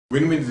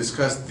When we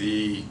discussed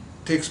the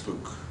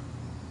textbook,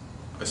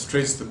 I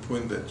stressed the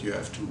point that you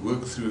have to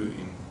work through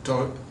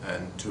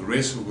and to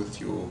wrestle with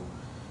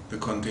the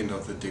content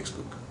of the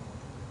textbook.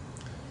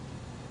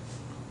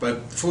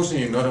 But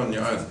fortunately, you're not on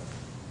your own.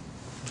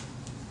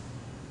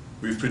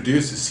 We've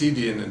produced a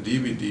CD and a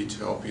DVD to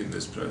help you in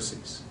this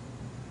process.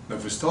 Now,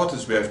 for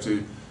starters, we have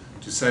to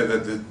say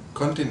that the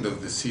content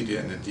of the CD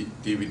and the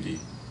DVD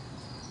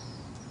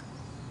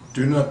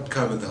do not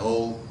cover the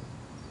whole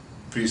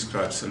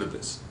prescribed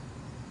syllabus,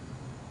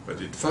 but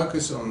it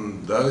focuses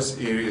on those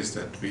areas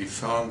that we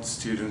found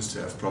students to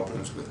have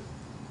problems with.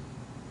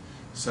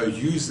 So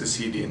use the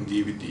CD and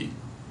DVD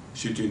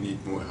should you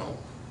need more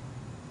help.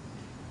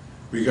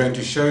 We're going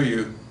to show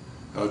you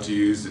how to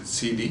use the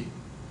CD,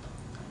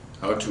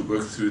 how to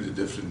work through the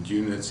different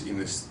units in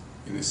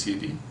the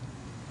CD,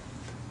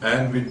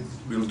 and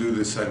we'll do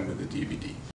the same with the DVD.